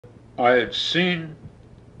I had seen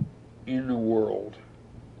in the world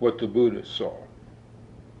what the Buddha saw.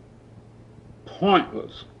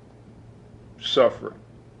 Pointless suffering.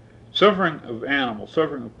 Suffering of animals,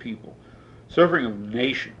 suffering of people, suffering of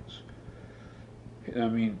nations. I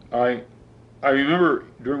mean, I remember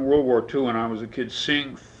during World War II when I was a kid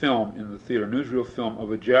seeing film in the theater, newsreel film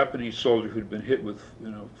of a Japanese soldier who'd been hit with,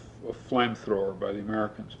 a flamethrower by the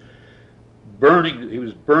Americans. Burning, he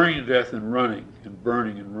was burning to death and running, and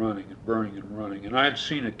burning and running, and burning and running. And I had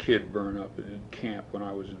seen a kid burn up in camp when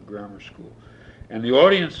I was in grammar school. And the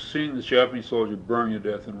audience seeing this Japanese soldier burning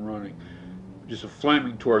to death and running, just a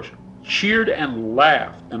flaming torch, cheered and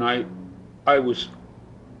laughed. And I was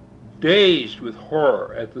dazed with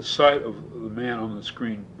horror at the sight of the man on the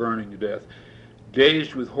screen burning to death,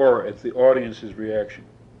 dazed with horror at the audience's reaction.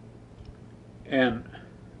 And,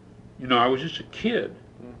 I was just a kid.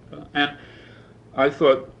 And I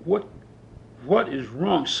thought, what is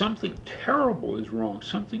wrong? Something terrible is wrong.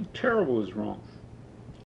 Something terrible is wrong.